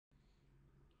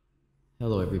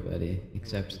Hello everybody,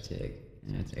 except Tig,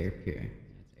 and it's Airp here.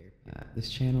 This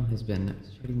channel has been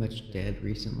pretty much dead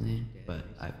recently, but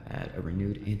I've had a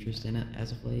renewed interest in it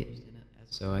as of late,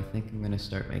 so I think I'm going to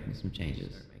start making some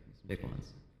changes, big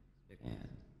ones. And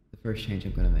the first change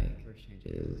I'm going to make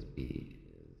is be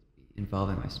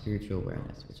involving my spiritual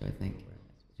awareness, which I think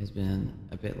has been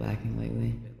a bit lacking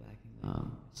lately.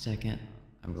 Second,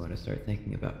 I'm going to start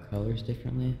thinking about colors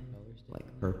differently, like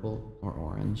purple or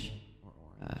orange.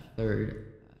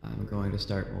 Third, I'm going to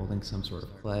start molding some sort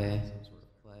of clay,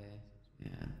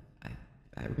 and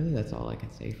I really that's all I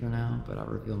can say for now, but I'll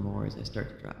reveal more as I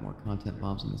start to drop more content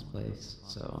bombs in this place.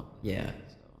 So yeah,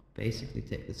 basically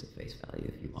take this at face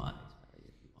value if you want.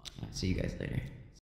 See you guys later.